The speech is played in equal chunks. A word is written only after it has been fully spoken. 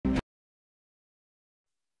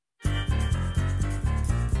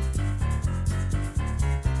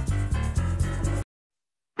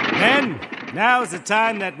Men, now is the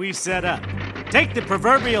time that we set up. Take the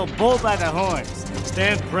proverbial bull by the horns.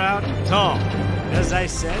 Stand proud and tall. As I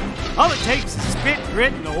said, all it takes is spit,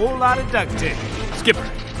 grit, and a whole lot of duct tape. Skipper,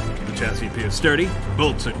 the chassis appears sturdy,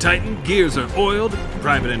 bolts are tightened, gears are oiled,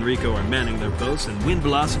 Private and Rico are manning their boats, and wind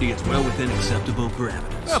velocity is well within acceptable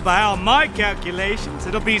parameters. Well, by all my calculations,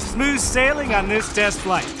 it'll be smooth sailing on this test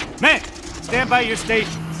flight. Men, stand by your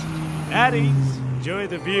stations. At ease, enjoy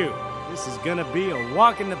the view. This is gonna be a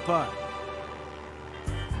walk in the park.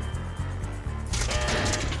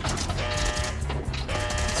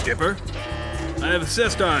 Skipper, I have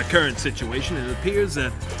assessed our current situation, and it appears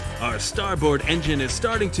that our starboard engine is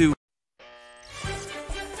starting to...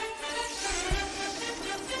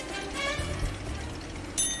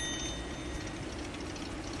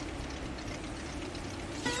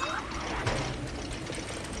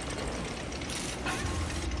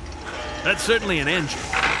 That's certainly an engine,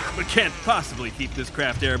 but can't possibly keep this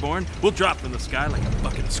craft airborne. We'll drop from the sky like a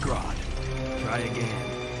bucket of scrod. Try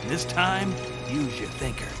again. This time, use your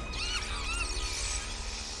thinker.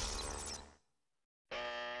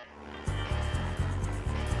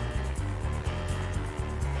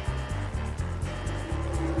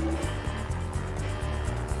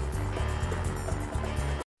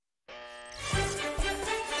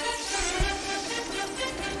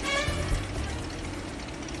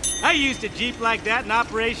 I used a Jeep like that in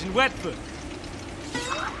Operation Wetfoot.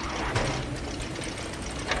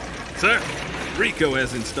 Sir, Rico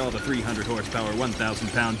has installed a 300 horsepower,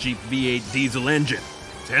 1,000-pound Jeep V8 diesel engine.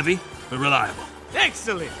 It's heavy, but reliable.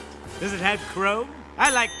 Excellent! Does it have chrome?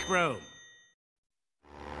 I like chrome.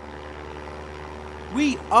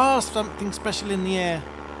 We are something special in the air.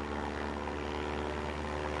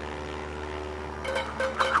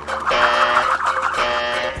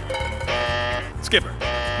 Skipper,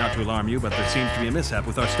 not to alarm you, but there seems to be a mishap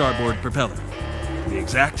with our starboard propeller. To be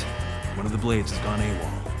exact, one of the blades has gone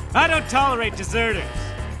AWOL. I don't tolerate deserters.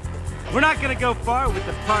 We're not gonna go far with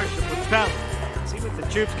the partial propeller. See what the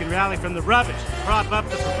troops can rally from the rubbish to prop up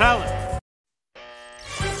the propeller.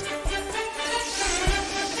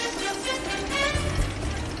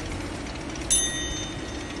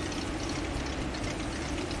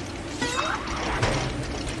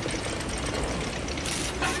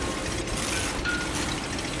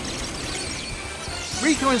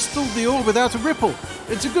 Rico installed the oar without a ripple.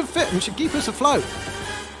 It's a good fit and should keep us afloat.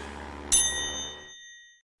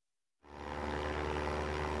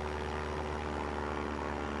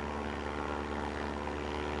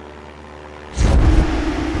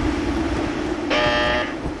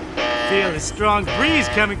 Feel a strong breeze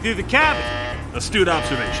coming through the cabin. Astute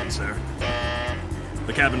observation, sir.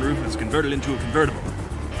 The cabin roof is converted into a convertible.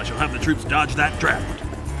 I shall have the troops dodge that draft.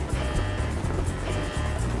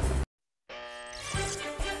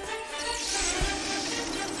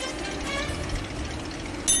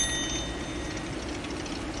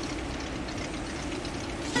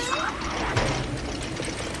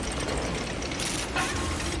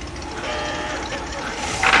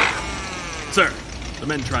 Sir, the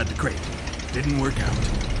men tried the crate. Didn't work out.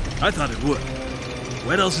 I thought it would.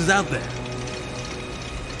 What else is out there?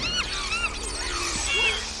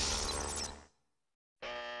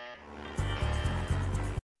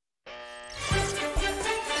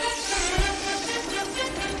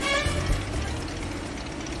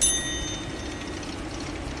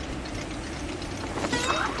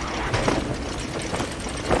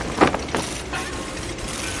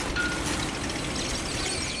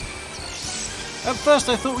 At first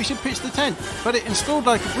I thought we should pitch the tent, but it installed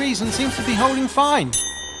like a breeze and seems to be holding fine.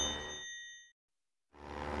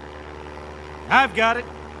 I've got it.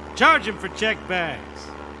 Charge him for check bags.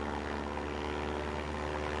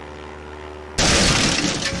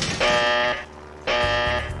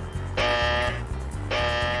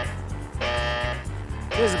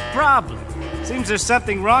 There's a problem. Seems there's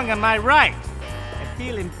something wrong on my right. I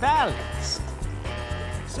feel imbalanced.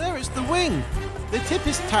 Sir, it's the wing. The tip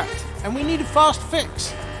is tacked, and we need a fast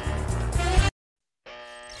fix.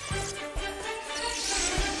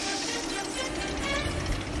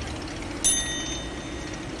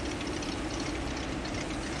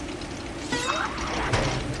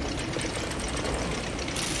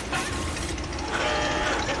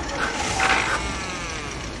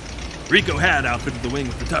 Rico had outfitted the wing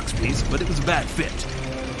with the tux piece, but it was a bad fit.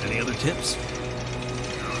 Any other tips?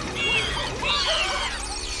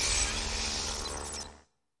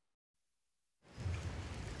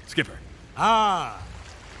 Skipper. Ah,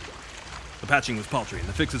 The patching was paltry and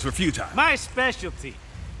the fixes were futile. my specialty.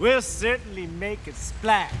 We'll certainly make a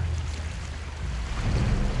splash.